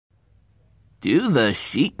Do the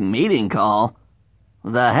sheep mating call?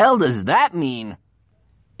 The hell does that mean?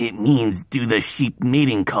 It means do the sheep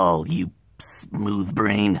mating call, you smooth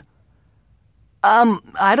brain.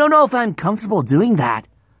 I don't know if I'm comfortable doing that.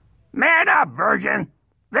 Man up, virgin!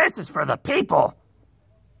 This is for the people!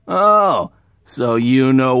 Oh, so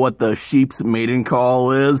you know what the sheep's mating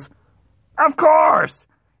call is? Of course!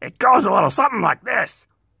 It goes a little something like this.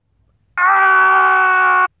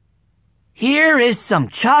 Ah! Here is some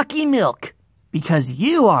chalky milk, because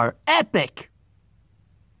you are epic.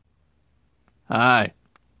 Hi,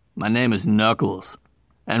 my name is Knuckles,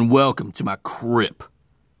 and welcome to my crib.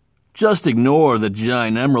 Just ignore the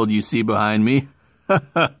giant emerald you see behind me.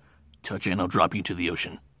 Touch it and I'll drop you to the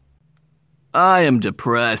ocean. I am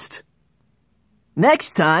depressed.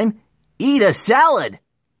 Next time, eat a salad.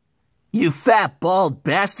 You fat, bald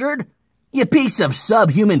bastard. You piece of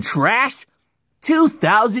subhuman trash.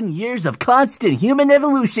 2,000 years of constant human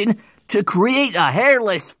evolution to create a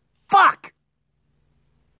hairless fuck.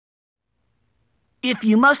 If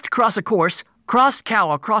you must cross a course, cross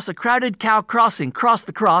cow across a crowded cow crossing, cross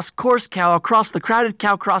the cross, course cow across the crowded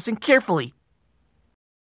cow crossing carefully.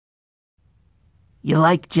 You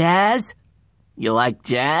like jazz? You like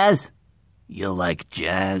jazz? You like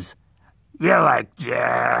jazz? You like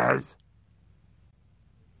jazz?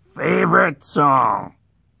 Favorite song?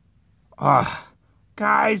 Ugh,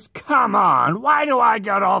 guys, come on. Why do I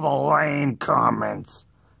get all the lame comments?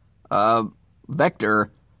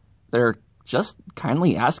 Vector, they're just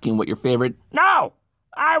kindly asking what your favorite... No!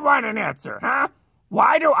 I want an answer, huh?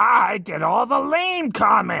 Why do I get all the lame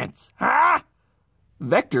comments, huh?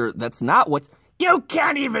 Vector, that's not what's... You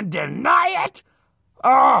can't even deny it? Oh,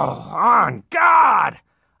 on God!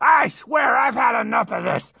 I swear I've had enough of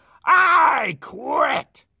this. I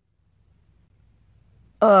quit!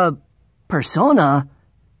 Persona?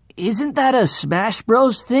 Isn't that a Smash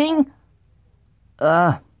Bros. Thing?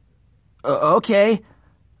 Okay.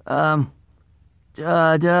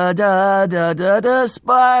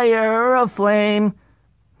 Spire of flame.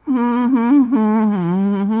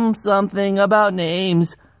 Something about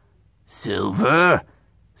names. Silver,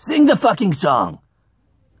 sing the fucking song.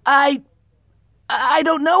 I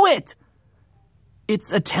don't know it.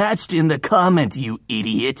 It's attached in the comment, you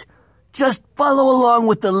idiot. Just follow along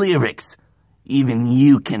with the lyrics. Even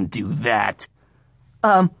you can do that.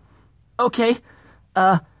 Okay.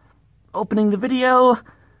 Opening the video,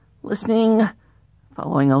 listening,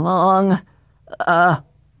 following along.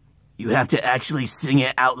 You have to actually sing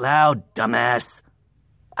it out loud, dumbass.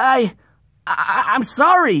 I'm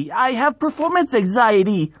sorry, I have performance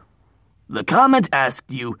anxiety. The comment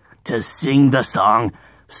asked you to sing the song,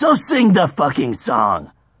 so sing the fucking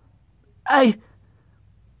song. I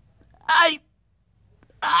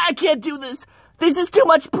can't do this. This is too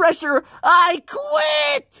much pressure. I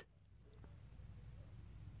quit!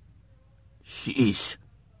 Sheesh.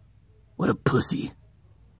 What a pussy.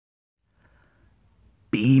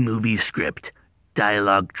 B-movie script.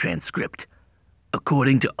 Dialogue transcript.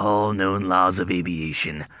 According to all known laws of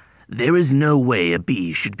aviation, there is no way a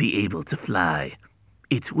bee should be able to fly.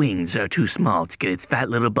 Its wings are too small to get its fat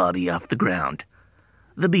little body off the ground.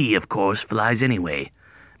 The bee, of course, flies anyway,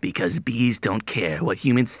 because bees don't care what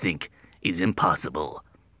humans think is impossible.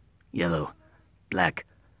 Yellow, black,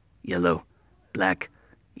 yellow, black,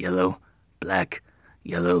 yellow, black,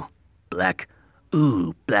 yellow, black.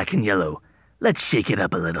 Ooh, black and yellow. Let's shake it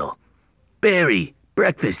up a little. Barry,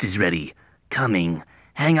 breakfast is ready. Coming.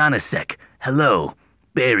 Hang on a sec. Hello.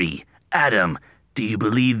 Barry. Adam. Do you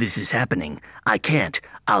believe this is happening? I can't.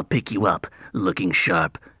 I'll pick you up. Looking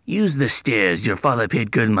sharp. Use the stairs. Your father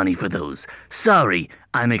paid good money for those. Sorry.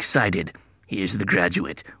 I'm excited. Here's the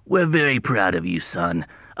graduate. We're very proud of you, son.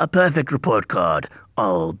 A perfect report card.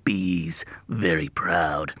 All B's. Very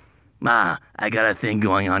proud. Ma, I got a thing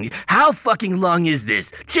going on. How fucking long is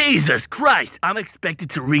this? Jesus Christ! I'm expected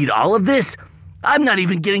to read all of this? I'm not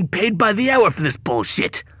even getting paid by the hour for this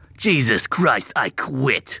bullshit. Jesus Christ, I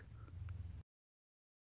quit.